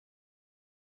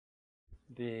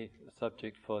The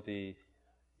subject for the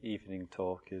evening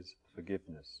talk is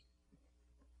forgiveness.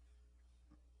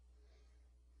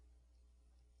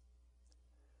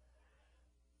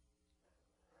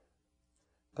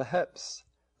 Perhaps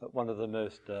one of the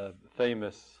most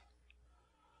famous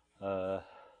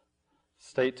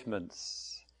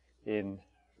statements in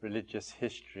religious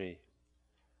history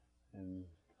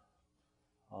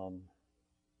on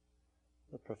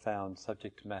the profound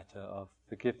subject matter of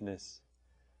forgiveness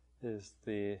is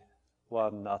the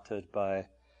one uttered by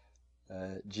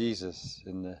Jesus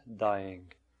in the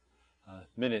dying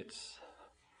minutes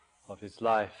of his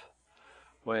life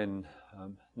when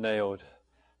nailed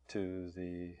to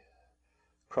the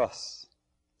cross,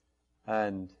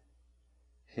 and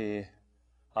he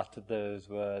uttered those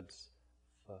words,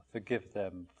 "Forgive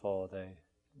them, for they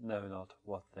know not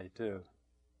what they do."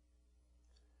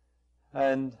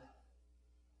 And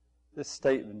this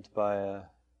statement by a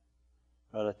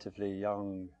relatively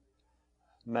young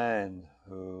man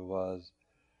who was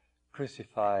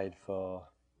crucified for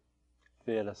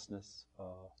fearlessness,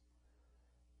 for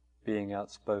being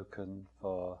outspoken,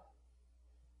 for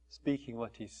speaking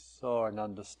what he saw and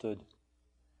understood,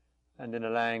 and in a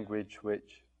language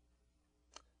which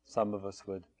some of us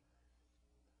would,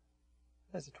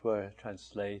 as it were,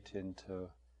 translate into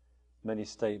many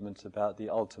statements about the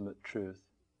ultimate truth,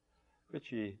 which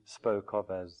he spoke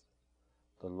of as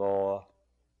the law,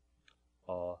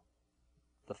 or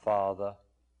the Father,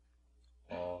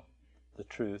 or the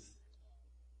truth,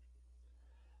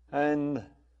 and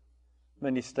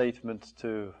many statements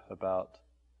too about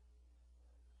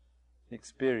the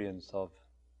experience of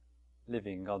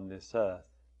living on this earth,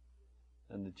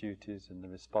 and the duties and the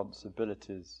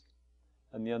responsibilities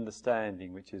and the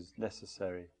understanding which is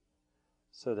necessary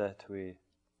so that we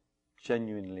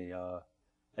genuinely are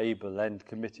able and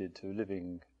committed to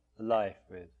living a life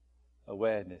with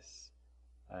awareness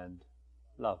and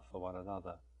love for one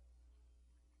another.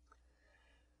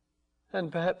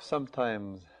 And perhaps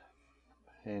sometimes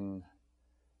in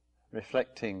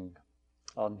reflecting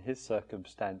on his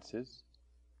circumstances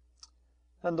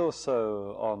and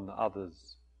also on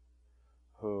others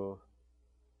who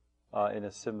are in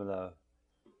a similar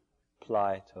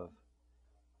plight of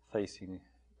facing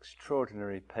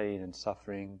extraordinary pain and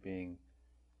suffering being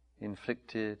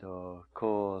inflicted or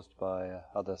caused by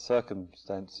other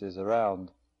circumstances around,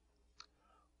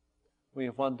 we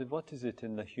have wondered what is it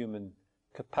in the human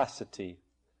capacity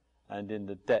and in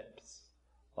the depths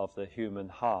of the human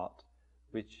heart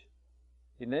which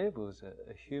enables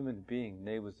a human being,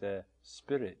 enables their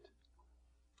spirit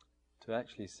to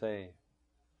actually say,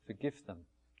 forgive them,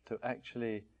 to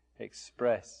actually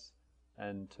express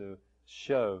and to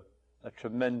show a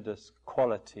tremendous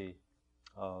quality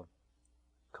of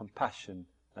compassion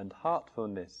and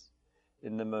heartfulness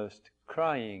in the most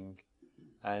crying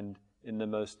and in the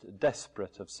most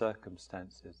desperate of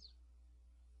circumstances.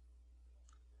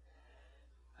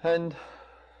 And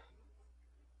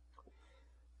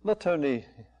not only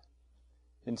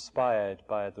inspired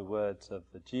by the words of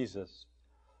the Jesus,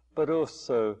 but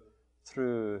also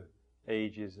through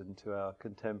ages into our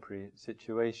contemporary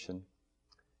situation,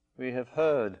 we have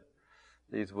heard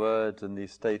these words and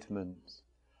these statements,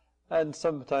 and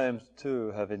sometimes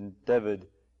too have endeavoured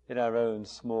in our own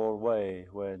small way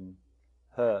when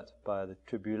hurt by the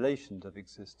tribulations of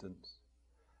existence,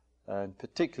 and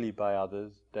particularly by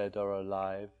others, dead or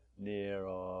alive, near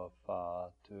or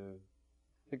far, to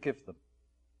forgive them.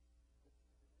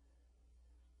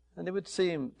 And it would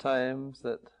seem at times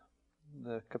that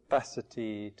the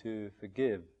capacity to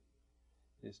forgive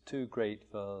is too great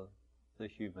for the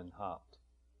human heart.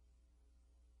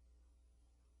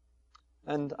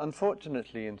 And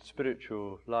unfortunately in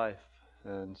spiritual life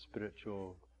and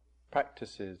spiritual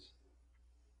practices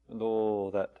and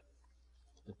all that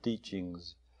the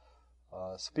teachings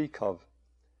speak of,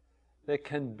 there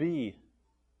can be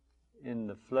in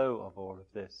the flow of all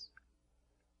of this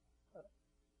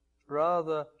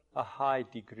rather a high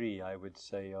degree, I would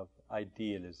say, of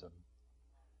idealism.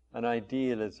 An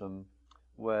idealism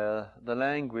where the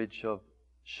language of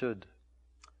should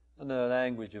and the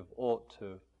language of ought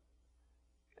to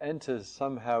enters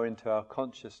somehow into our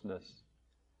consciousness.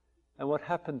 And what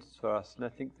happens for us, and I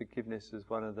think forgiveness is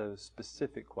one of those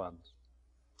specific ones,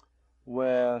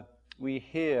 where we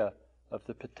hear of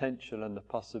the potential and the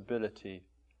possibility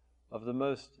of the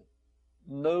most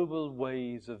noble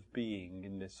ways of being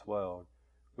in this world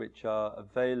which are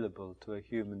available to a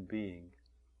human being.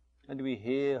 And we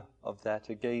hear of that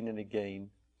again and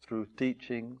again through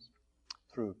teachings,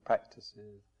 through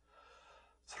practices,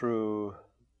 through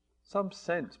some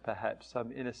sense, perhaps,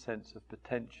 some inner sense of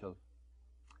potential.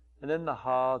 And then the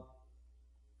hard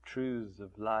truths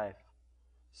of life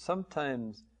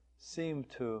sometimes seem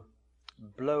to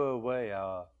blow away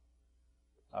our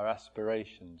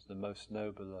aspirations, the most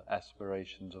noble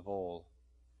aspirations of all.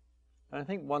 And I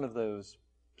think one of those,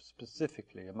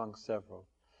 specifically among several,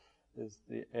 is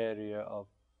the area of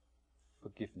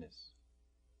forgiveness.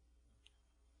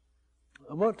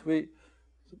 And what we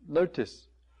notice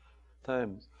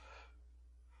times,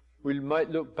 we might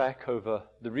look back over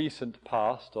the recent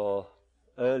past or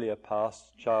earlier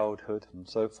past, childhood and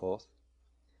so forth,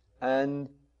 and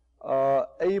are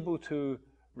able to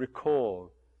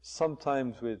recall,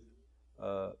 sometimes with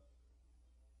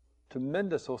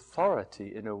tremendous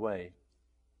authority in a way,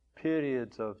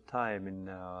 periods of time in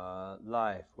our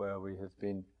life where we have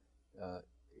been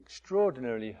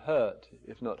extraordinarily hurt,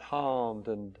 if not harmed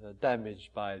and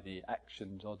damaged by the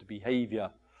actions or the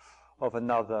behavior of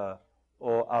another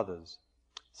or others.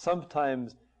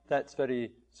 Sometimes that's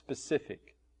very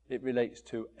specific. It relates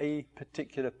to a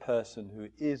particular person who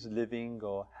is living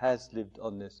or has lived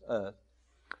on this earth.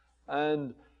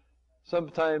 And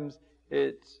sometimes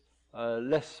it's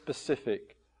less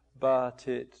specific, but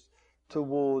it's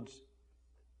towards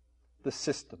the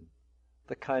system,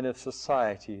 the kind of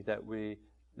society that we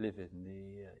live in,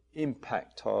 the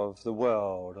impact of the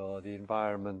world or the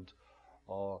environment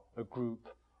or a group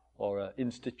or an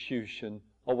institution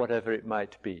or whatever it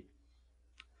might be.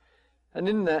 And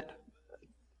in that,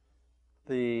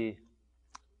 the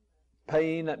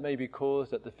pain that may be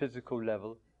caused at the physical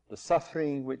level, the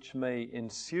suffering which may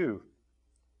ensue,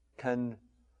 can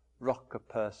rock a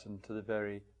person to the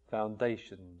very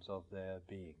foundations of their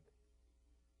being.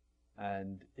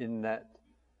 And in that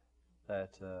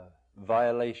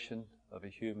violation of a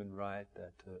human right,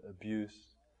 that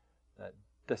abuse, that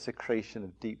desecration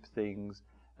of deep things,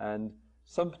 and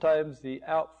sometimes the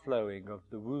outflowing of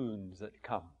the wounds that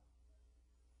come.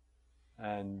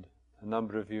 And a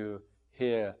number of you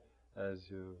here,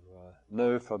 as you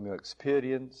know from your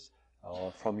experience,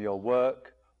 or from your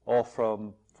work, or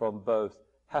from both,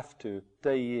 have to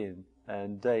day in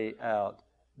and day out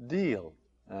deal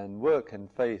and work and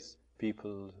face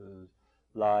people whose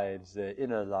lives, their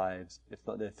inner lives, if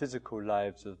not their physical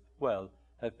lives as well,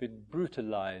 have been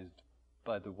brutalized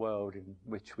by the world in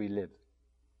which we live.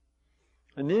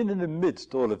 And in the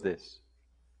midst all of this,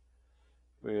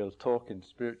 we'll talk in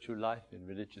spiritual life, in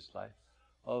religious life,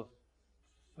 of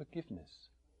forgiveness.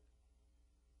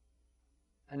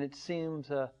 And it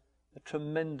seems a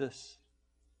tremendous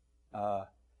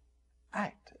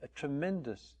act, a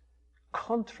tremendous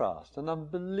contrast, an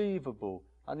unbelievable,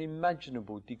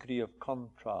 unimaginable degree of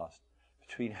contrast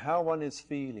between how one is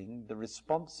feeling, the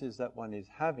responses that one is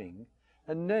having,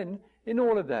 and then in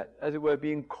all of that, as it were,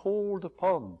 being called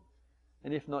upon,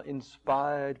 and if not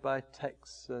inspired by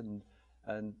texts and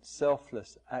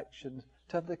selfless actions,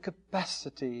 to have the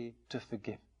capacity to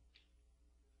forgive.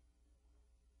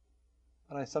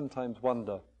 And I sometimes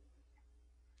wonder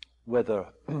whether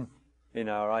in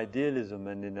our idealism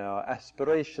and in our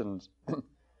aspirations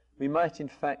we might in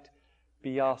fact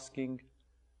be asking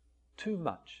too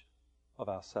much of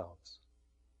ourselves,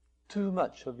 too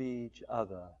much of each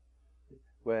other,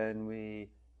 when we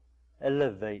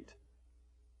elevate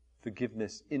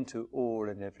forgiveness into all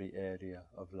and every area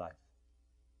of life.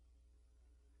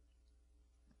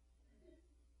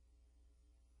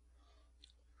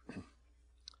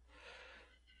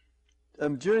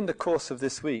 During the course of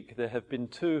this week, there have been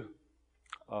two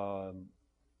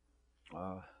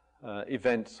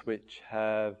events which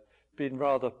have been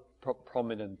rather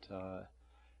prominent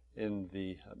in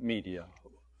the media.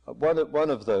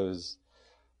 One of those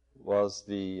was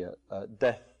the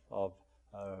death of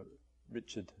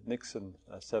Richard Nixon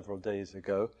several days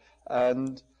ago,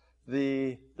 and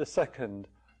the second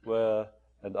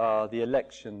are the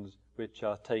elections which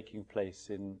are taking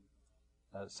place in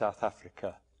South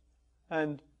Africa.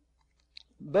 And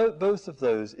both of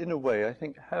those, in a way, I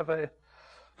think, have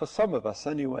for some of us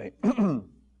anyway,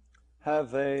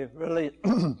 have a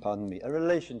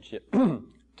relationship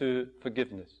to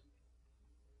forgiveness.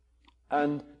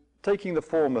 And taking the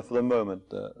form for the moment,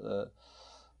 the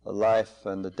life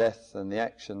and the death and the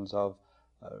actions of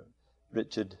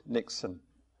Richard Nixon,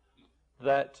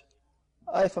 that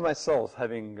I, for myself,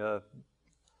 having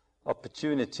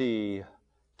opportunity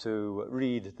to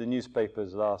read the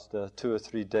newspapers last 2 or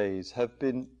 3 days, have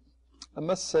been, I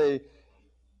must say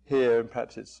here, and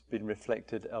perhaps it's been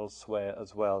reflected elsewhere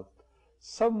as well,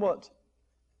 somewhat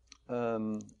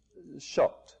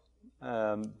shocked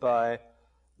by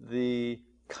the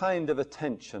kind of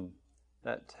attention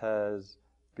that has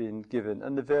been given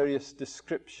and the various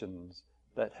descriptions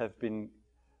that have been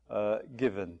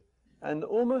given. And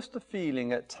almost a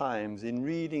feeling at times in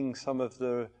reading some of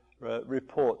the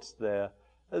reports there,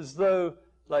 as though,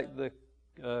 like the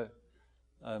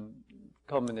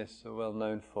communists are well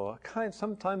known for,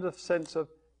 sometimes a sense of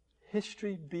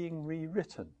history being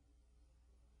rewritten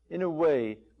in a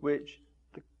way which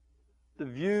the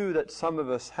view that some of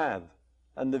us have,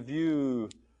 and the view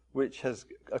which has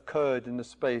occurred in the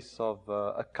space of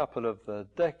a couple of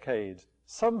decades,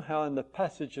 somehow in the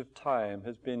passage of time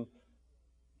has been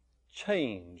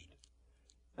changed.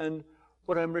 And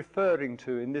what I'm referring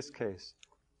to in this case,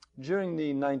 during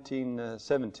the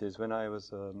 1970s, when I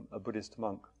was a Buddhist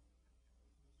monk,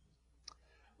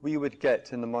 we would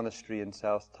get in the monastery in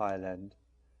South Thailand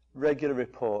regular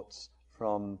reports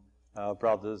from our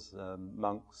brothers,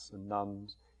 monks and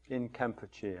nuns in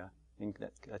Kampuchea,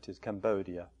 that is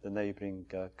Cambodia, the neighbouring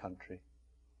country.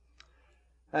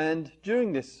 And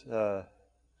during this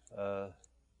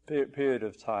period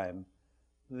of time,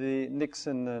 the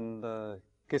Nixon and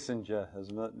Kissinger,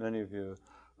 as many of you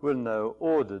will know,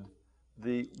 ordered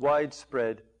the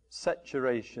widespread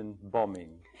saturation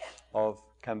bombing of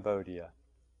Cambodia.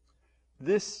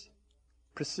 This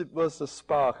was the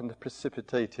spark and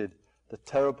precipitated the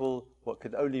terrible, what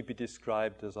could only be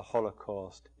described as a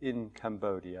Holocaust in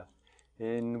Cambodia,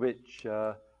 in which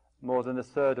more than a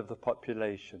third of the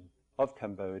population of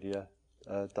Cambodia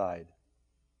died.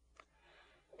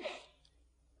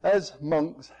 As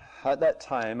monks, at that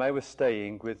time, I was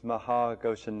staying with Maha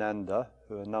Goshananda,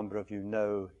 who a number of you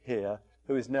know here,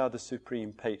 who is now the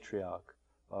Supreme Patriarch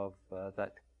of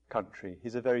that country.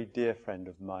 He's a very dear friend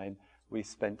of mine. We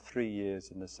spent 3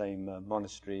 years in the same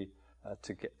monastery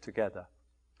together.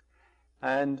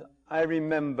 And I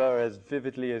remember, as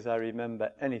vividly as I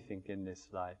remember anything in this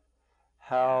life,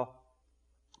 how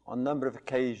on a number of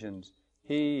occasions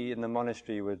he in the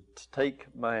monastery would take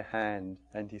my hand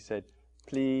and he said,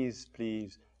 please,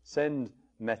 please, send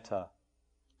metta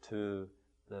to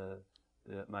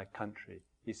my country.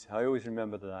 I always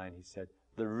remember the line he said,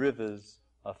 the rivers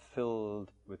are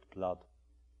filled with blood.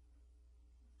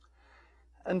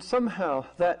 And somehow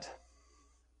that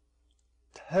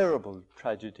terrible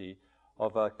tragedy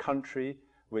of a country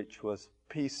which was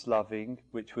peace-loving,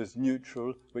 which was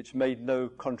neutral, which made no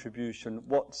contribution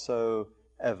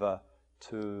whatsoever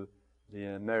to the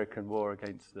American war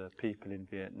against the people in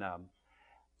Vietnam,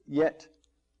 yet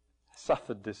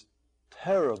suffered this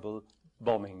terrible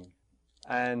bombing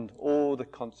and all the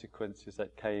consequences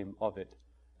that came of it.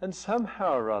 And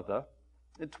somehow or other,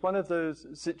 it's one of those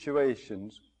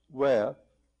situations where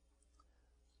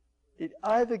it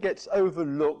either gets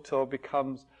overlooked or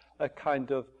becomes a kind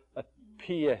of a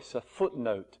PS, a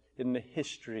footnote in the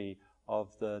history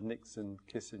of the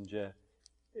Nixon-Kissinger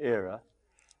era.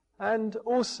 And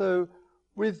also,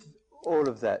 with all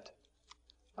of that,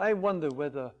 I wonder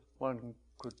whether one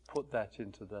could put that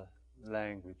into the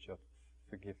language of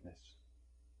forgiveness.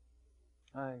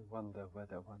 I wonder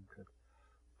whether one could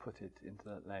put it into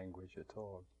that language at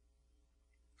all.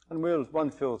 And one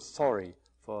feels sorry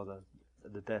for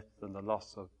the death and the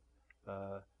loss of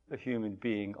a human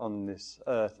being on this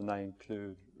earth, and I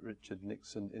include Richard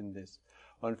Nixon in this.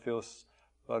 One feels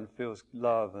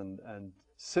love and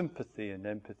sympathy and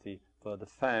empathy for the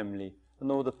family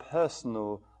and all the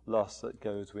personal loss that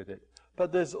goes with it.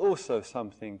 But there's also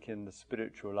something in the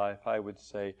spiritual life, I would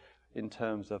say, in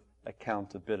terms of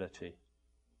accountability.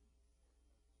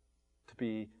 To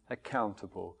be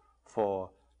accountable for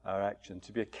our actions,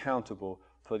 to be accountable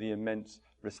for the immense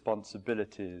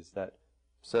responsibilities that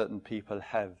certain people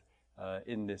have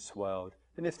in this world.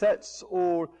 And if that's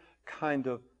all kind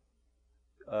of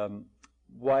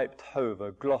wiped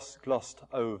over, glossed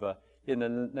over in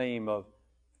the name of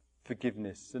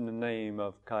forgiveness, in the name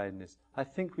of kindness, I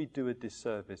think we do a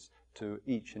disservice to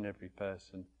each and every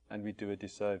person, and we do a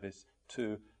disservice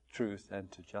to truth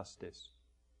and to justice.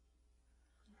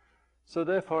 So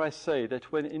therefore I say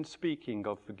that when in speaking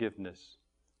of forgiveness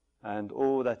and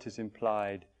all that is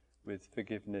implied with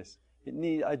forgiveness,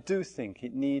 I do think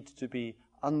it needs to be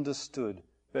understood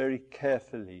very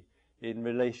carefully in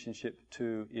relationship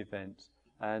to events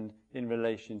and in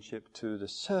relationship to the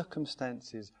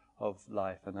circumstances of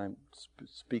life. And I'm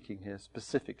speaking here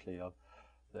specifically of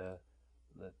the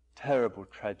terrible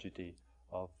tragedy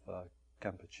of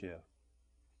Kampuchea.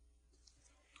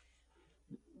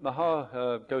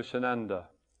 Maha Goshananda,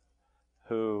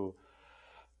 who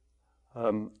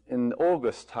in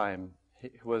August time he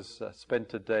was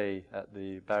spent a day at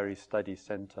the Barry Study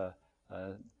Centre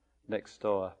next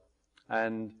door,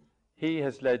 and he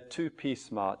has led 2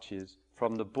 peace marches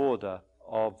from the border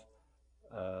of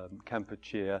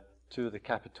Kampuchea to the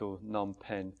capital Phnom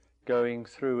Penh, going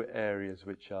through areas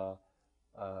which are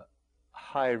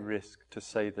high risk, to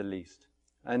say the least.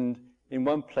 And in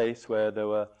one place where there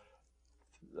were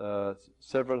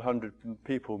several hundred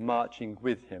people marching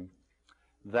with him,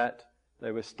 that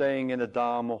they were staying in a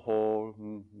Dharma hall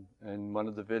in one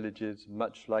of the villages,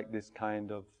 much like this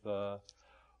kind of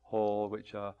hall,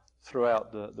 which are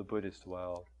throughout the Buddhist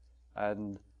world.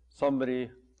 And somebody,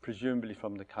 presumably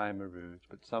from the Khmer Rouge,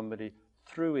 but somebody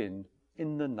threw in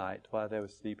the night while they were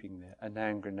sleeping there, an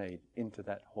hand grenade into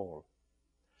that hall.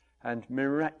 And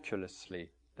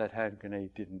miraculously, that hand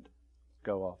grenade didn't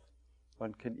go off.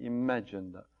 One can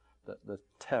imagine the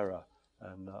terror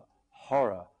and the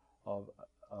horror of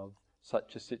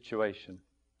such a situation.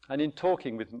 And in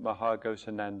talking with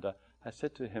Mahaghosananda, I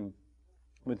said to him,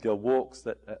 with your walks,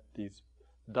 that these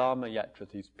Dharma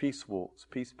yatras, these peace walks,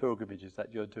 peace pilgrimages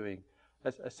that you're doing,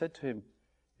 I said to him,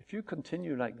 if you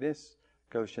continue like this,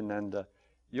 Ghosananda,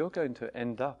 you're going to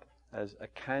end up as a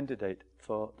candidate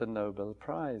for the Nobel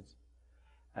Prize.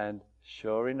 And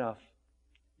sure enough,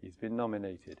 he's been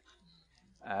nominated.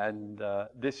 And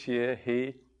this year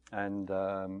he and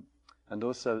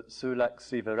also Sulak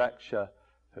Sivaraksha,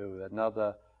 who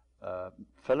another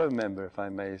fellow member, if I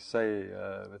may say,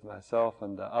 with myself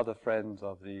and other friends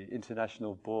of the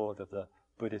International Board of the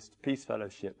Buddhist Peace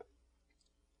Fellowship,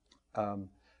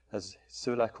 as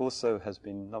Sulak also has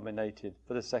been nominated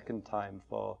for the second time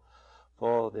for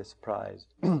this prize.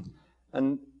 And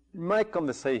in my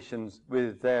conversations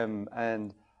with them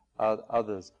and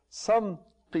others, some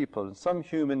people, some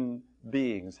human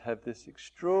beings have this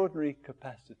extraordinary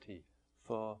capacity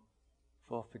for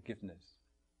forgiveness.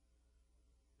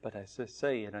 But I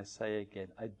say, and I say again,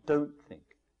 I don't think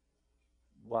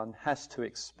one has to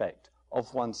expect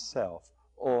of oneself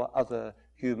or other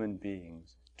human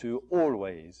beings to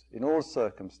always, in all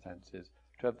circumstances,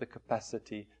 to have the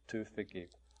capacity to forgive.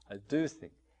 I do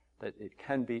think that it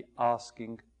can be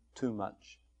asking too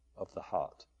much of the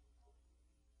heart.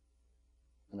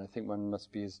 And I think one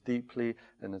must be as deeply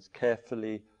and as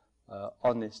carefully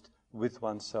honest with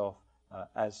oneself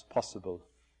as possible.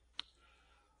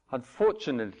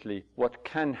 Unfortunately, what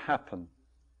can happen,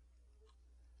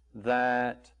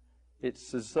 that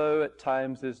it's as though at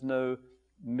times there's no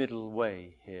middle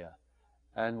way here.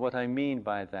 And what I mean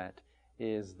by that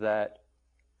is that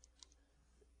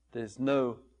there's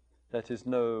no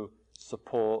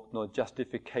support nor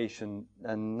justification,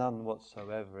 and none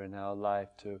whatsoever in our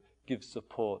life to give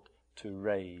support to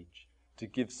rage, to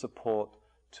give support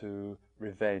to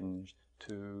revenge,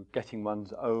 to getting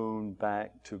one's own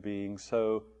back, to being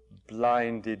so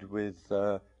blinded with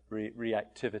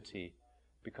reactivity,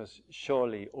 because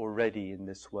surely already in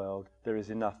this world there is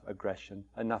enough aggression,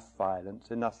 enough violence,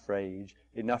 enough rage,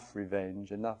 enough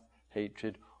revenge, enough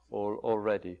hatred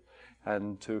already.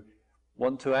 And to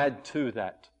want to add to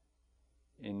that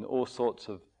in all sorts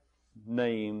of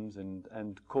names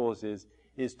and causes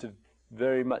is to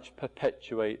very much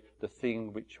perpetuate the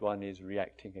thing which one is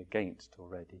reacting against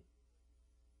already.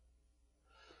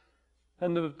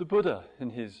 And the Buddha,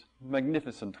 in his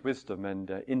magnificent wisdom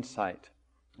and insight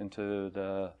into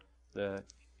the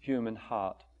human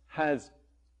heart, has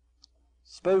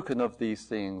spoken of these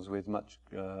things with much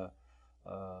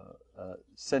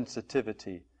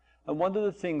sensitivity. And one of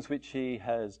the things which he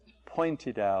has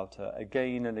pointed out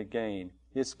again and again,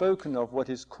 he has spoken of what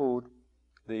is called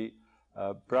the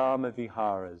Brahma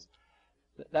Viharas.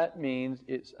 That means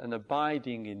it's an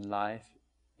abiding in life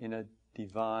in a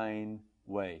divine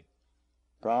way.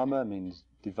 Brahma means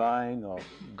divine or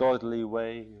godly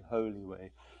way, holy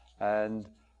way. And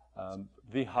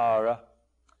Vihara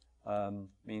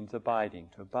means abiding,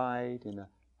 to abide in a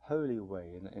holy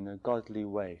way, in a godly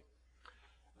way.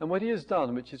 And what he has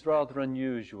done, which is rather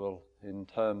unusual in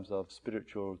terms of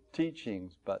spiritual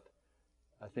teachings, but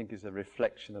I think is a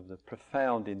reflection of the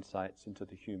profound insights into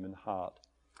the human heart,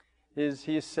 is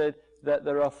he has said that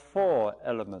there are 4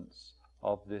 elements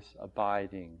of this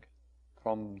abiding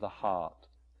from the heart,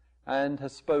 and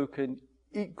has spoken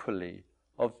equally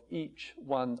of each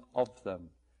one of them.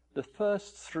 The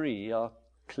first 3 are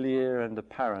clear and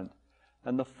apparent,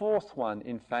 and the 4th one,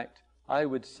 in fact, I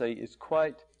would say is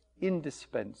quite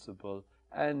indispensable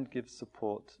and gives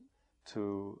support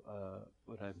to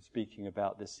what I'm speaking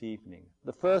about this evening.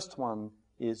 The first one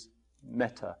is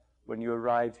metta. When you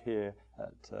arrive here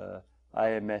at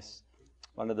IMS,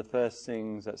 one of the first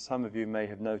things that some of you may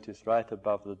have noticed right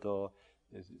above the door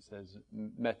is it says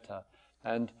metta.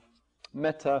 And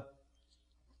metta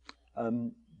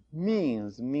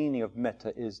means, the meaning of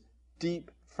metta is deep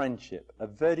friendship, a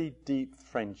very deep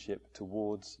friendship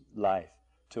towards life,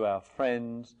 to our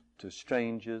friends, to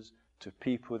strangers, to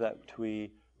people that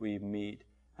we meet.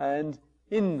 And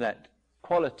in that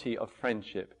quality of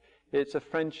friendship, it's a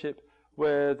friendship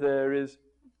where there is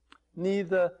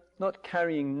not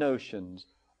carrying notions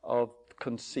of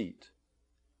conceit,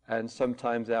 and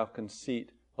sometimes our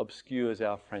conceit obscures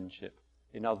our friendship.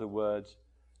 In other words,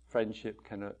 friendship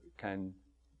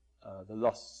the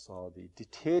loss or the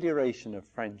deterioration of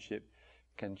friendship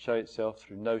can show itself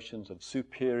through notions of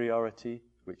superiority,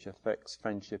 which affects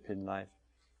friendship in life,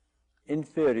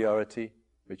 inferiority,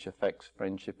 which affects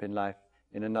friendship in life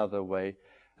in another way,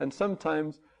 and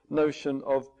sometimes notion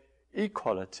of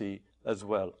equality as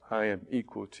well. I am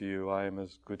equal to you, I am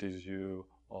as good as you,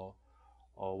 or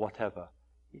whatever.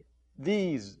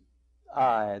 These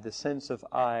the sense of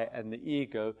I and the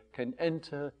ego can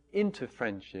enter into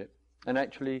friendship and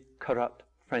actually corrupt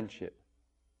friendship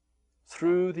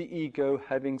through the ego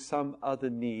having some other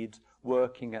needs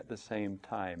working at the same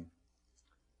time.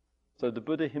 So the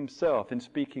Buddha himself, in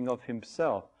speaking of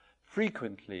himself,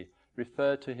 frequently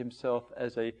referred to himself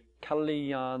as a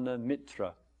Kalyana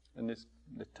Mitra. And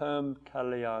the term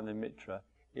Kalyana Mitra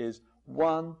is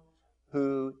one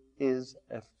who is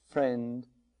a friend,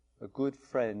 a good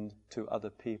friend to other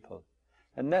people.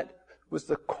 And that was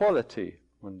the quality,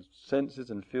 one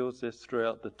senses and feels this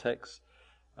throughout the text,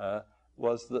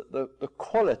 was the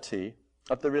quality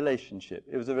of the relationship.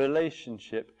 It was a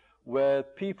relationship where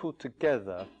people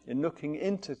together, in looking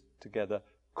into together,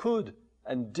 could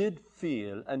and did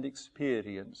feel and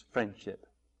experience friendship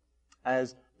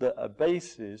as a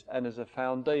basis and as a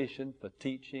foundation for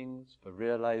teachings, for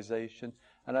realization.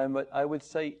 And I would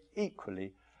say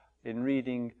equally, in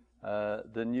reading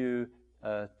the New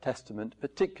Testament,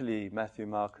 particularly Matthew,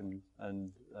 Mark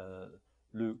and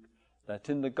Luke, that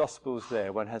in the Gospels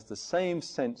there one has the same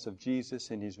sense of Jesus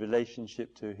in his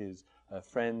relationship to his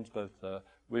friends, both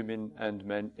women and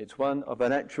men. It's one of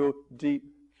an actual deep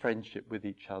friendship with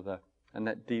each other, and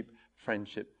that deep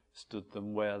friendship stood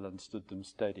them well and stood them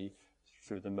steady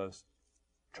through the most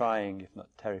trying, if not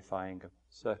terrifying, of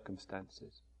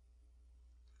circumstances.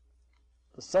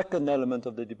 The second element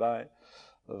of a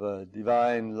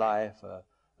divine life, a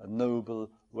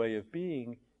noble way of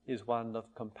being, is one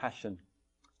of compassion.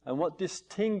 And what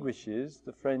distinguishes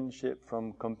the friendship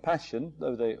from compassion,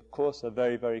 though they of course are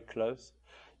very, very close,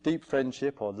 deep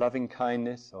friendship or loving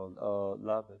kindness or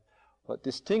love, what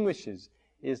distinguishes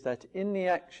is that in the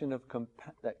action of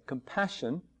that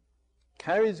compassion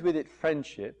carries with it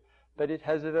friendship, but it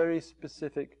has a very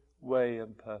specific way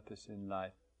and purpose in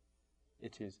life.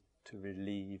 It is to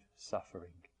relieve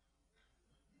suffering.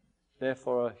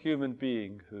 Therefore, a human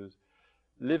being who's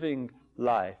living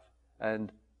life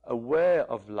and aware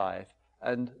of life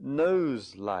and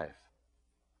knows life,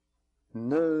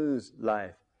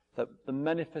 that the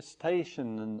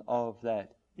manifestation of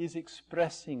that is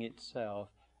expressing itself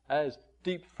as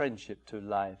deep friendship to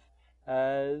life,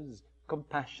 as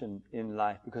compassion in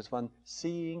life, because one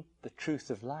seeing the truth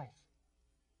of life.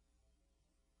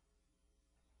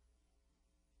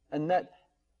 And that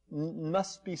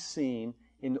must be seen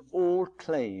in all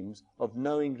claims of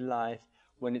knowing life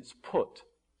when it's put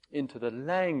into the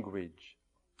language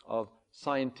of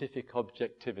scientific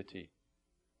objectivity.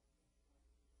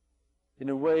 In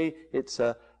a way, it's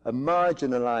a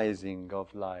marginalizing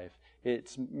of life.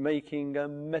 It's making a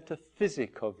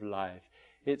metaphysic of life.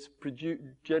 It's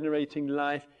generating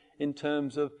life in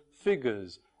terms of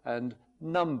figures and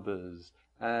numbers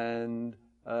and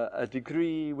a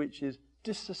degree which is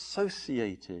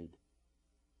disassociated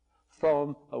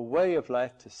from a way of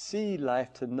life, to see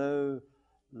life, to know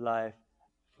life.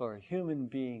 For a human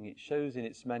being, it shows in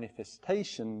its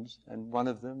manifestations, and one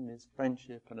of them is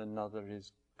friendship and another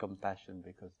is compassion,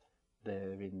 because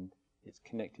it's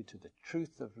connected to the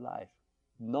truth of life,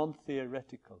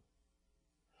 non-theoretical.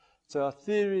 So our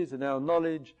theories and our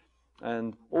knowledge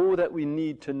and all that we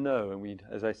need to know, and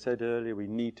as I said earlier, we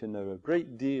need to know a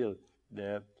great deal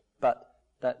there, but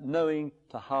that knowing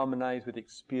to harmonize with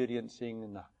experiencing,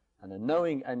 and the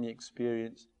knowing and the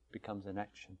experience becomes an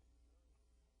action.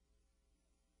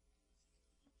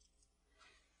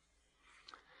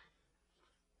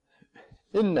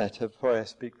 In that, before I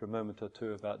speak for a moment or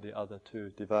two about the other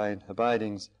two divine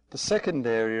abidings, the second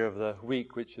area of the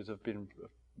week which has been a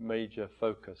major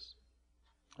focus,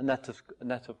 and that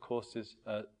of course is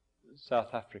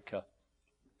South Africa.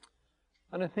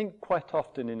 And I think quite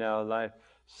often in our life,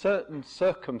 certain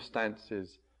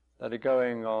circumstances that are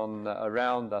going on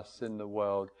around us in the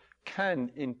world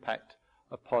can impact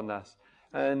upon us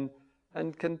and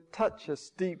can touch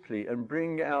us deeply and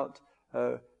bring out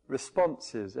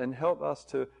responses and help us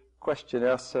to question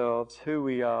ourselves, who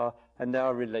we are, and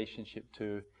our relationship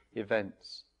to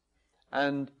events.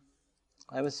 And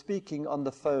I was speaking on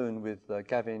the phone with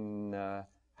Gavin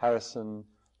Harrison,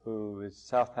 who is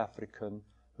South African,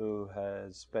 who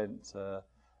has spent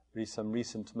some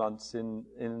recent months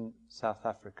in South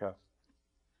Africa.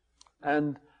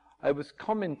 And I was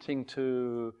commenting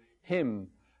to him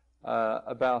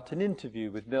about an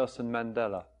interview with Nelson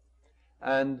Mandela.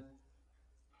 And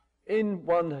in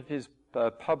one of his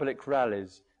public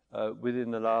rallies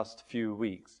within the last few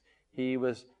weeks, he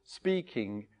was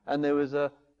speaking, and there was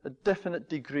a definite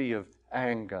degree of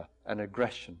anger and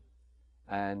aggression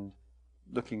and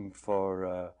looking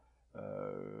for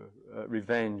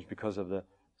revenge because of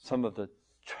some of the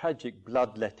tragic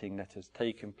bloodletting that has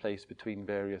taken place between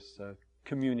various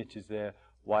communities there,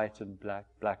 white and black,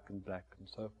 black and black, and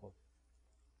so forth.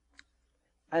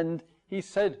 And he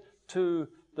said to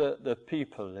the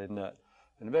people in a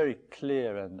very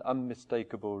clear and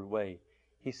unmistakable way,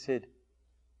 he said,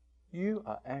 "You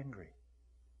are angry."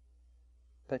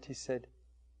 But he said,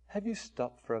 "Have you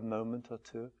stopped for a moment or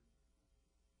two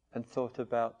and thought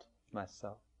about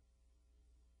myself?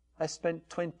 I spent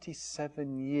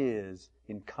 27 years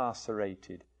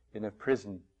incarcerated in a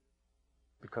prison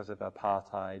because of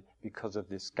apartheid, because of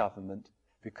this government,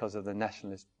 because of the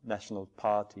National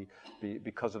Party,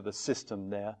 because of the system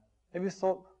there. Have you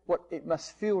thought what it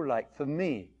must feel like for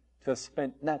me to have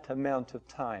spent that amount of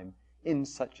time in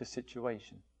such a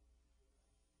situation?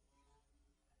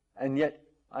 And yet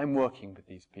I'm working with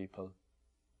these people,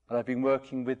 and I've been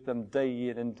working with them day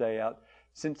in and day out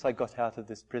since I got out of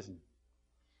this prison."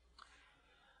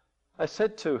 I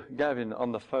said to Gavin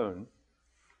on the phone,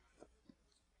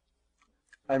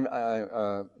 I'm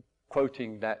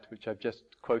quoting that which I've just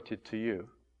quoted to you,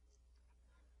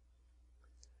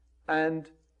 and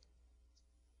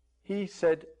he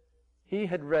said he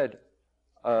had read,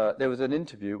 there was an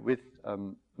interview with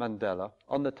Mandela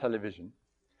on the television,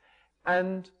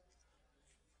 and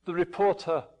the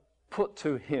reporter put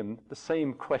to him the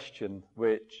same question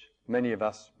which many of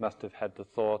us must have had the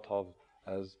thought of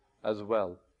as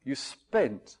well. You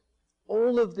spent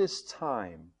all of this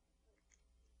time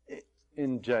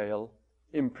in jail,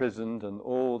 imprisoned, and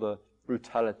all the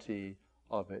brutality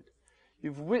of it.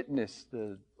 You've witnessed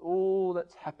all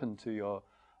that's happened to your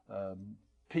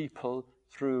people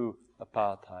through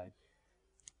apartheid.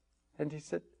 And he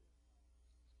said,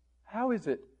 how is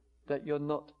it that you're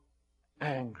not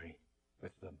angry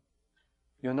with them?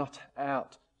 You're not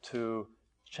out to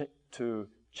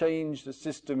change the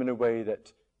system in a way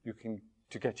that you can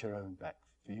to get your own back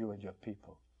for you and your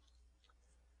people.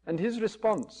 And his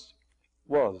response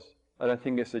was, and I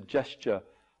think it's a gesture,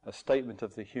 a statement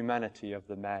of the humanity of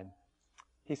the man.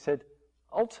 He said,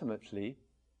 ultimately,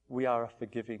 we are a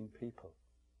forgiving people.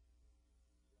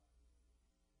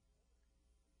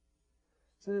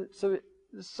 So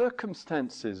the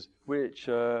circumstances which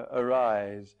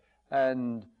arise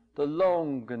and the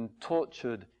long and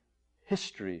tortured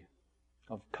history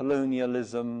of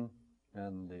colonialism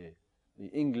and the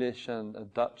English and the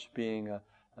Dutch being a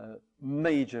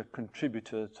major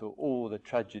contributor to all the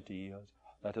tragedy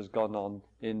that has gone on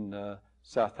in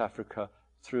South Africa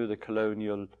through the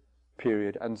colonial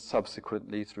period and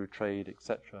subsequently through trade,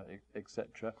 etc.,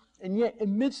 etc. And yet,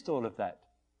 amidst all of that,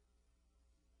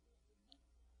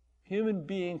 human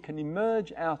being can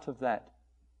emerge out of that.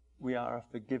 We are a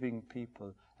forgiving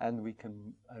people, and we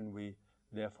can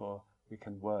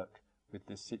work with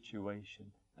this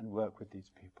situation and work with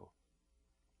these people.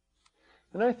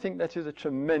 And I think that is a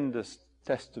tremendous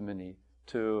testimony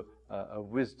to a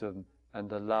wisdom and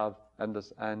a love and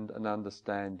an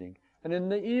understanding.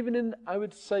 And I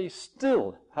would say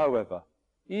still, however,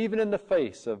 even in the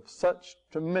face of such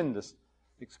tremendous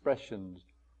expressions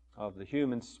of the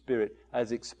human spirit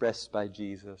as expressed by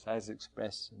Jesus, as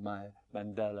expressed by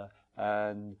Mandela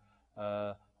and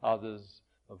others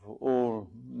of all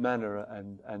manner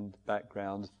and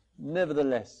backgrounds,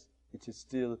 nevertheless, it is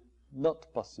still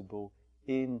not possible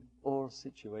in all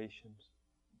situations.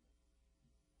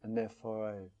 And therefore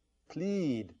I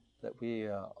plead that we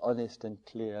are honest and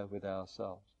clear with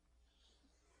ourselves.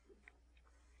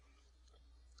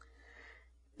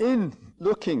 In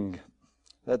looking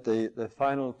at the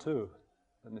final two,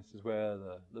 and this is where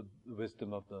the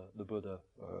wisdom of the Buddha,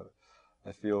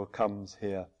 I feel, comes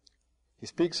here. He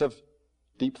speaks of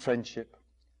deep friendship,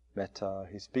 metta.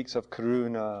 He speaks of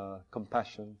karuna,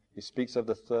 compassion. He speaks of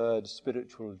the third,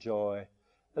 spiritual joy.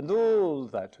 And all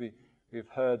that we've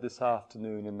heard this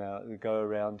afternoon and now we go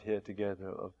around here together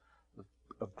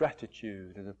of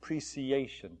gratitude and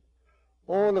appreciation.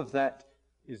 All of that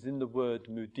is in the word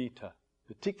mudita,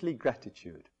 particularly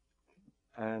gratitude.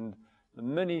 And the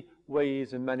many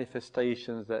ways and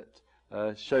manifestations that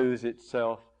shows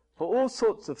itself for all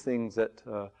sorts of things that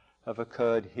have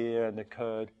occurred here and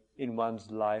occurred in one's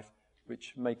life,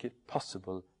 which make it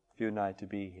possible for you and I to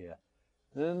be here.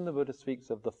 Then the Buddha speaks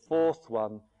of the fourth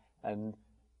one, and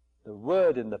the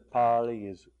word in the Pali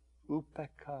is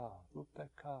Upekkha,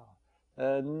 upekkha.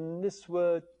 And this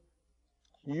word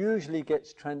usually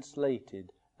gets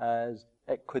translated as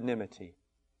equanimity.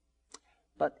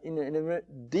 But in a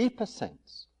deeper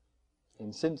sense,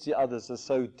 and since the others are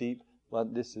so deep, well,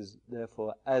 this is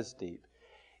therefore as deep,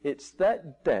 it's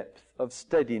that depth of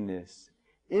steadiness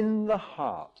in the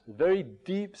heart, very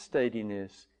deep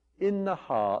steadiness in the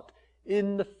heart,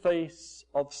 in the face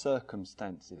of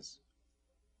circumstances.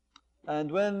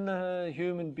 And when a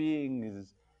human being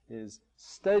is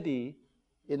steady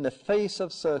in the face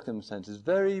of circumstances,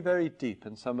 very, very deep,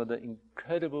 and some of the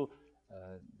incredible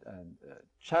and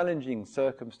challenging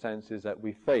circumstances that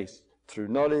we face through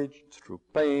knowledge, through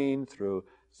pain, through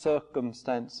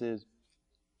circumstances,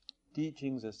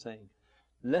 teachings are saying,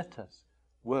 let us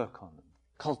work on them,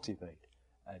 cultivate,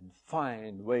 and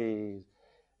find ways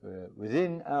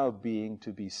within our being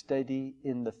to be steady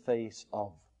in the face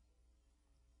of.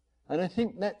 And I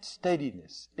think that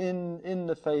steadiness in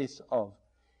the face of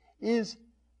is,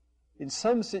 in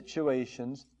some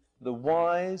situations, the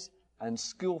wise and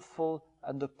skillful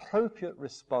and appropriate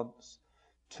response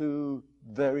to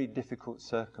very difficult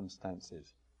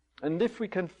circumstances. And if we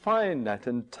can find that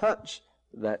and touch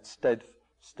that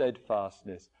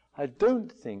steadfastness, I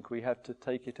don't think we have to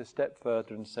take it a step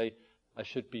further and say, I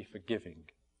should be forgiving.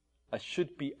 I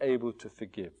should be able to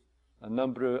forgive. A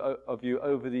number of you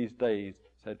over these days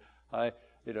said, I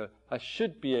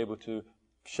should be able to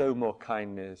show more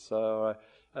kindness, or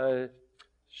I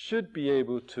should be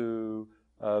able to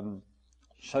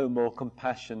show more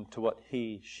compassion to what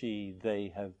he, she,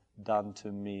 they have done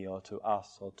to me or to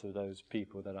us or to those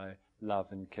people that I love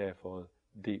and care for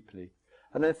deeply.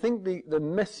 And I think the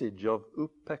message of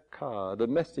upekkha, the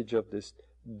message of this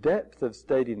depth of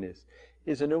steadiness,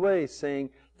 is in a way saying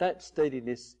that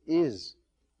steadiness is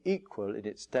equal in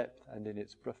its depth and in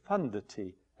its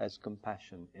profundity as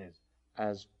compassion is,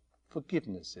 as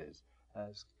forgiveness is,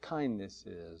 as kindness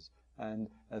is, and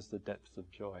as the depth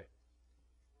of joy.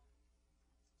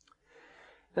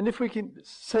 And if we can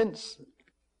sense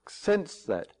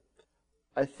that,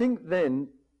 I think then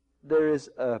there is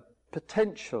a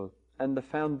potential and the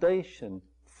foundation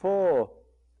for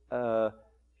a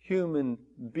human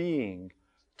being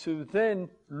to then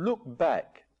look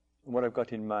back. And what I've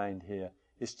got in mind here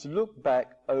is to look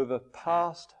back over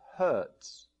past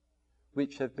hurts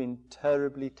which have been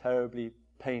terribly, terribly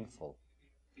painful.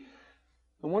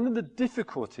 And one of the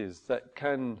difficulties that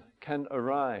can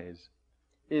arise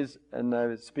is, and I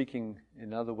was speaking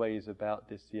in other ways about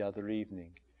this the other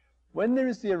evening, when there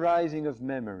is the arising of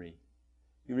memory,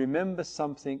 you remember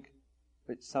something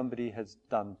which somebody has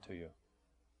done to you.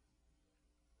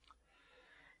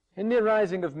 In the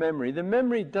arising of memory, the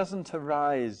memory doesn't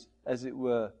arise, as it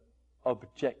were,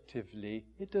 objectively.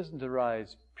 It doesn't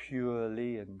arise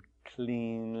purely and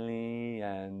cleanly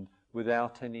and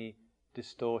without any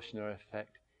distortion or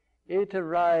effect. It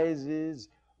arises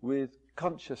with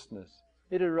consciousness.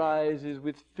 It arises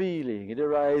with feeling. It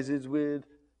arises with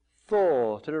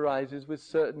thought. It arises with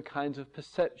certain kinds of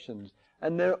perceptions.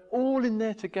 And they're all in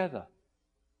there together.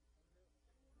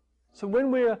 So when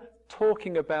we're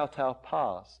talking about our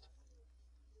past,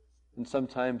 and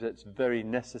sometimes it's very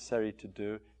necessary to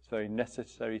do, it's very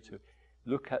necessary to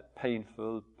look at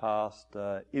painful past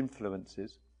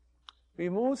influences, we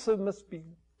also must be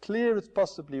clear as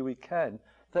possibly we can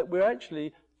that we're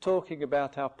actually talking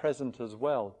about our present as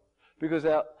well. Because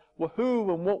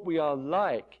who and what we are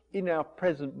like in our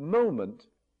present moment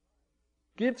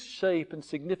gives shape and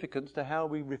significance to how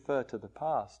we refer to the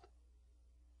past.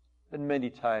 And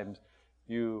many times,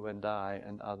 you and I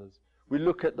and others, we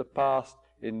look at the past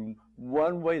in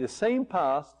one way, the same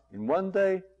past, in one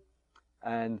day,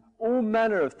 and all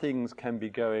manner of things can be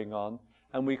going on,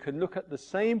 and we can look at the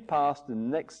same past the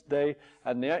next day,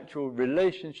 and the actual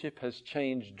relationship has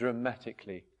changed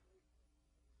dramatically.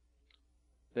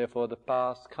 Therefore, the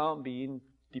past can't be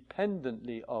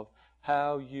independently of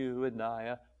how you and I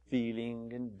are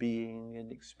feeling and being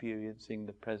and experiencing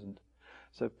the present.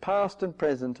 So past and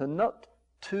present are not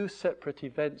two separate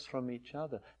events from each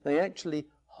other. They actually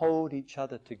hold each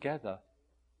other together.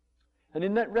 And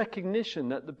in that recognition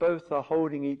that the both are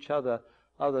holding each other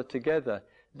together,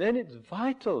 then it's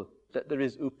vital that there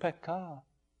is upekkha.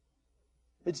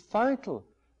 It's vital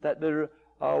that there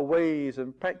are ways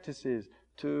and practices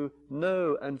to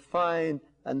know and find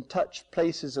and touch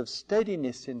places of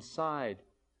steadiness inside.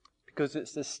 Because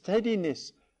it's the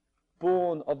steadiness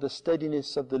born of the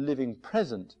steadiness of the living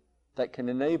present that can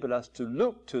enable us to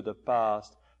look to the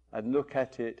past and look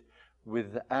at it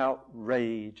without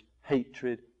rage,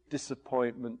 hatred,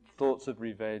 disappointment, thoughts of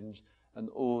revenge, and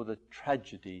all the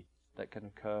tragedy that can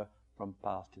occur from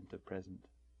past into present.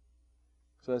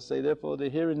 So I say, therefore, the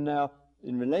here and now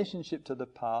in relationship to the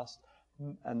past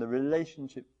and the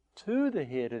relationship to the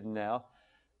here and now,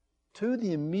 to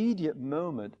the immediate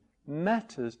moment,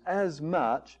 matters as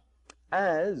much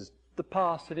as the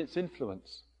past and its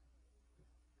influence.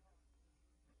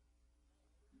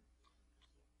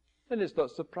 And it's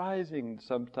not surprising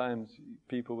sometimes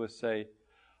people will say,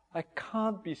 I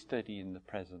can't be steady in the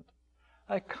present.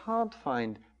 I can't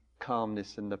find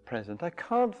calmness in the present. I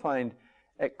can't find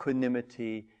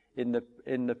equanimity in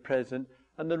the present.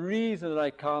 And the reason that I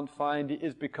can't find it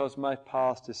is because my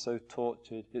past is so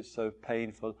tortured, it's so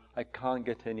painful, I can't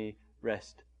get any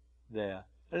rest there.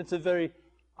 And it's a very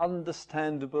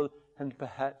understandable and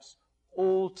perhaps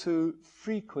all too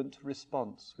frequent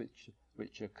response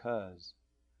which occurs.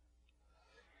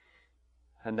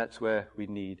 And that's where we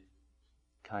need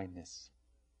kindness,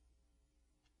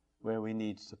 where we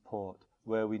need support,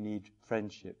 where we need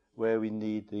friendship, where we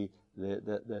need the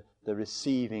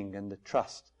receiving and the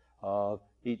trust of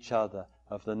each other,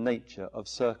 of the nature of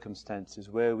circumstances,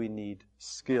 where we need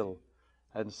skill.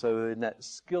 And so in that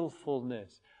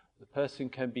skillfulness, the person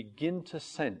can begin to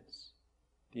sense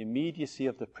the immediacy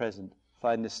of the present,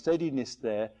 find the steadiness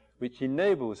there, which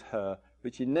enables her,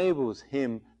 which enables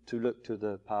him to look to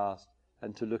the past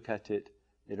and to look at it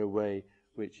in a way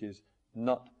which is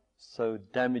not so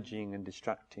damaging and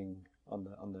distracting on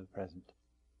the present.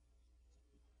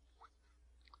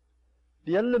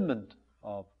 The element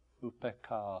of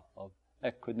upekkha, of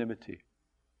equanimity,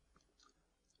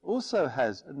 also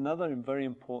has another very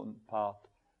important part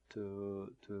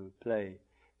to play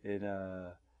in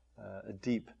a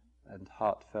deep and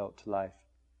heartfelt life.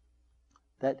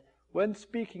 That when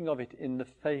speaking of it in the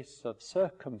face of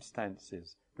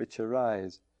circumstances which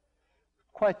arise,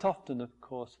 quite often, of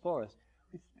course, for us,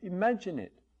 imagine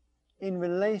it in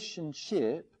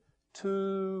relationship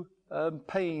to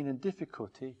pain and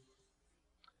difficulty.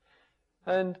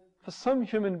 And for some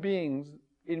human beings,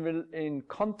 in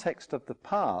context of the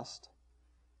past,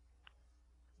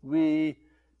 we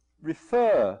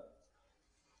refer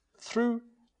through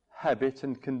habit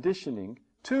and conditioning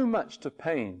too much to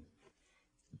pain,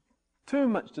 too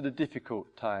much to the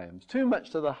difficult times, too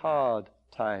much to the hard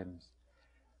times.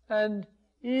 And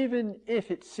even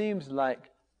if it seems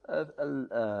like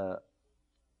there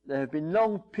have been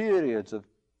long periods of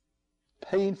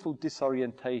painful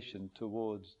disorientation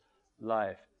towards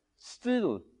life,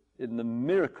 still in the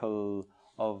miracle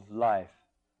of life,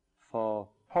 for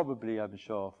probably, I'm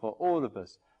sure, for all of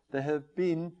us, there have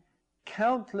been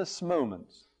countless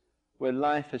moments where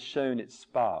life has shown its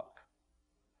spark,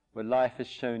 where life has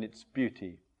shown its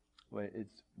beauty, where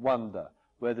its wonder,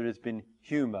 where there has been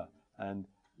humour and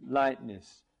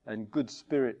lightness and good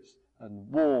spirits and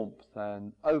warmth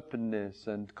and openness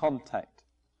and contact.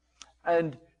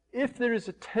 And if there is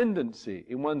a tendency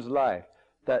in one's life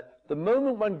that the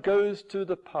moment one goes to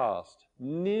the past,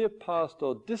 near past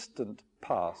or distant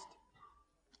past,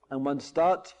 and one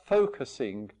starts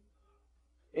focusing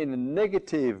in a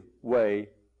negative way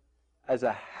as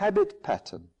a habit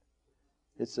pattern,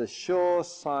 it's a sure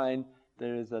sign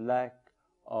there is a lack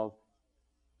of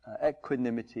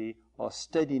equanimity or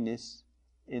steadiness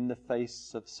in the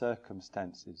face of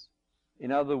circumstances.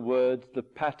 In other words, the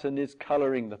pattern is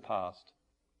colouring the past.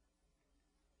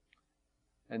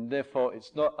 And therefore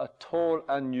it's not at all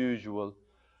unusual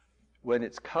when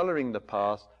it's colouring the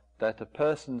past that a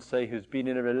person, say, who's been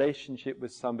in a relationship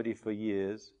with somebody for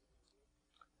years,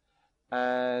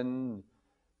 and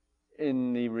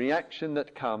in the reaction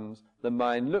that comes, the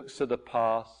mind looks to the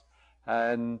past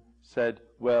and said,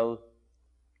 well,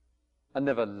 I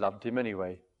never loved him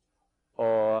anyway,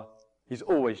 or he's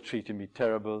always treated me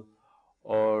terrible,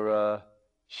 or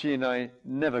she and I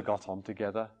never got on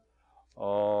together,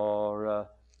 or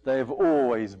they have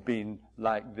always been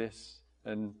like this,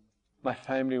 and my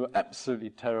family were absolutely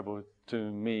terrible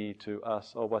to me, to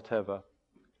us, or whatever.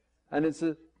 And it's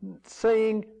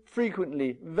saying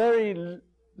frequently very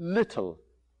little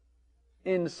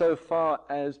insofar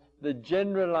as the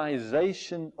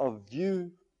generalization of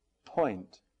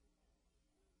viewpoint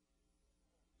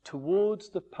towards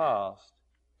the past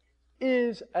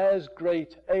is as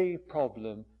great a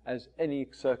problem as any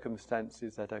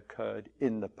circumstances that occurred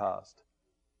in the past.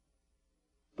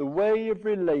 The way of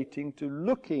relating to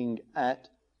looking at,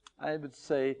 I would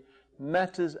say,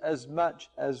 matters as much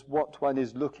as what one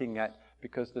is looking at,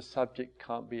 because the subject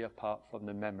can't be apart from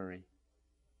the memory.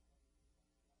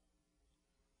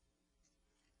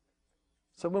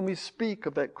 So when we speak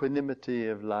of equanimity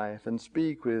of life and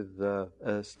speak with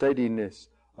steadiness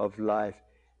of life,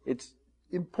 it's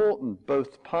important,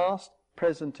 both past,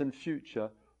 present and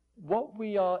future, what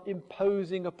we are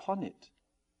imposing upon it.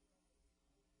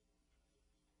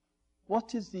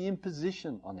 what is the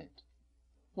imposition on it?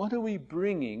 What are we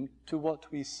bringing to what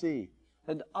we see?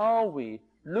 And are we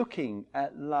looking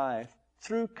at life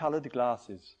through coloured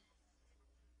glasses?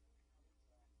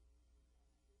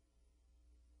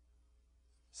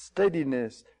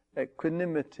 Steadiness,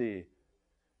 equanimity,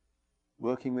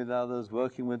 working with others,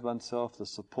 working with oneself, the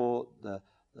support, the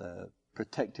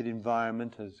protected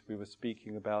environment, as we were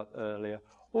speaking about earlier,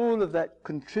 all of that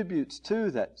contributes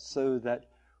to that, so that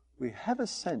we have a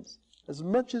sense, as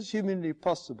much as humanly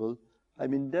possible,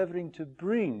 I'm endeavouring to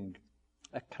bring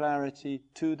a clarity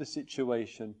to the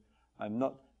situation. I'm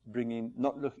not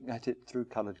looking at it through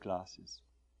coloured glasses.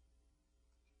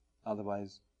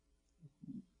 Otherwise,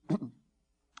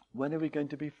 when are we going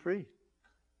to be free?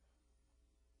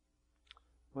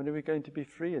 When are we going to be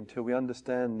free? Until we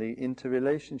understand the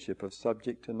interrelationship of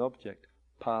subject and object,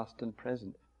 past and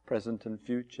present, present and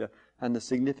future, and the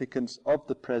significance of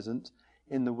the present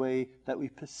in the way that we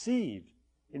perceive,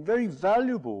 in very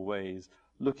valuable ways,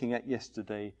 looking at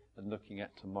yesterday and looking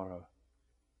at tomorrow.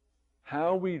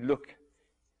 How we look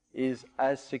is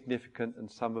as significant, and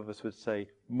some of us would say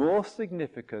more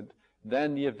significant,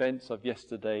 than the events of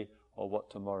yesterday or what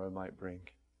tomorrow might bring.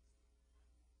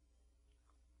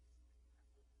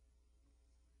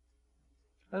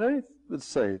 And I would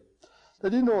say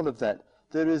that in all of that,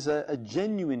 there is a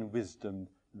genuine wisdom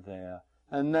there.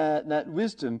 And that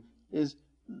wisdom is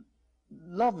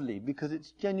lovely because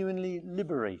it's genuinely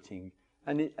liberating.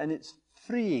 And it's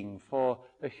freeing for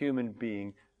a human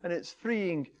being. And it's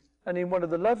freeing, and in one of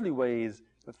the lovely ways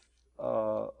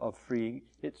of freeing,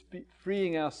 it's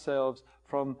freeing ourselves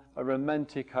from a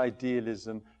romantic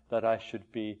idealism that I should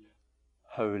be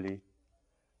holy,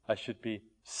 I should be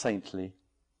saintly,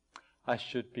 I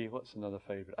should be, what's another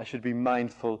favourite? I should be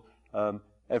mindful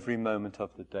every moment of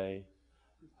the day.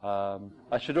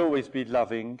 I should always be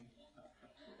loving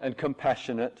and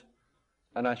compassionate,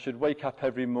 and I should wake up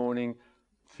every morning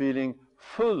feeling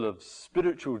full of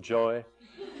spiritual joy,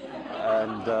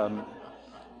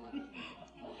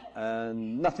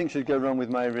 and nothing should go wrong with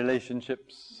my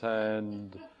relationships,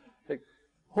 and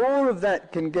all of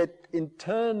that can get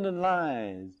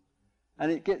internalized,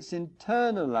 and it gets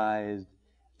internalized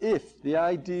if the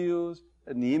ideals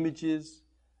and the images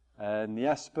and the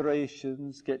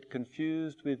aspirations get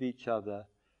confused with each other,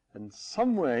 and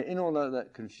somewhere in all of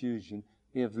that confusion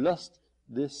we have lost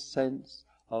this sense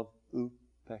of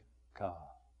upekkha,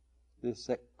 this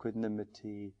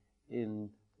equanimity in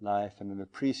life and an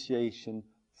appreciation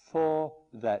for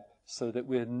that, so that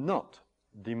we're not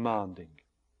demanding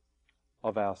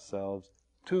of ourselves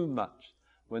too much.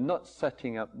 We're not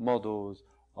setting up models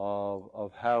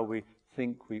of how we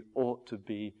think we ought to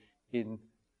be in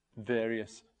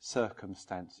various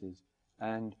circumstances,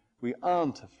 and we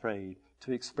aren't afraid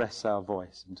to express our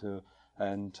voice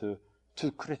and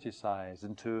to criticize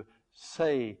and to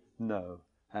say no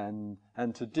and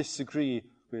to disagree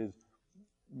with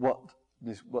what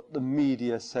the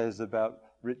media says about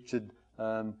Richard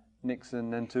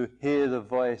Nixon, and to hear the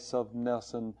voice of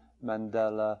Nelson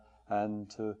Mandela, and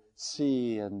to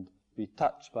see and be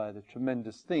touched by the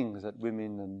tremendous things that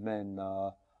women and men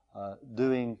are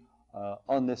doing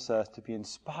on this earth, to be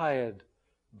inspired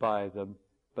by them,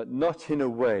 but not in a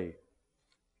way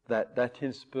that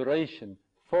inspiration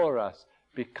for us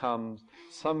becomes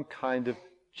some kind of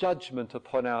judgment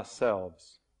upon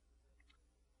ourselves.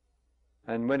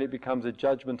 And when it becomes a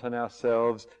judgment on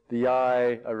ourselves, the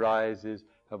I arises,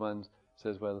 and one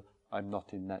says, well, I'm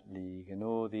not in that league, and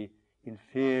all the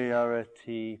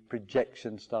inferiority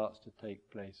projection starts to take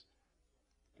place,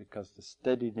 because the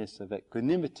steadiness of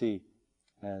equanimity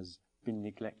has been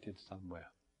neglected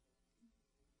somewhere.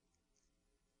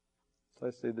 So I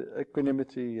say that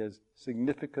equanimity is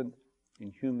significant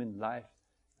in human life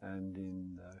and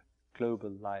in global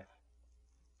life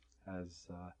as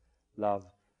love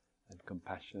and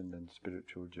compassion and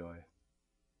spiritual joy.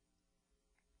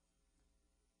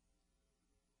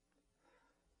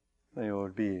 May all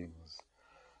beings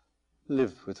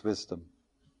live with wisdom.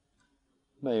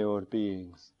 May all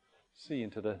beings see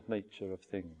into the nature of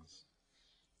things.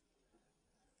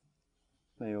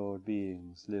 May all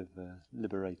beings live a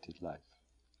liberated life.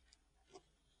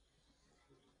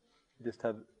 Just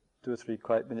have 2 or 3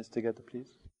 quiet minutes together,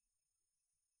 please.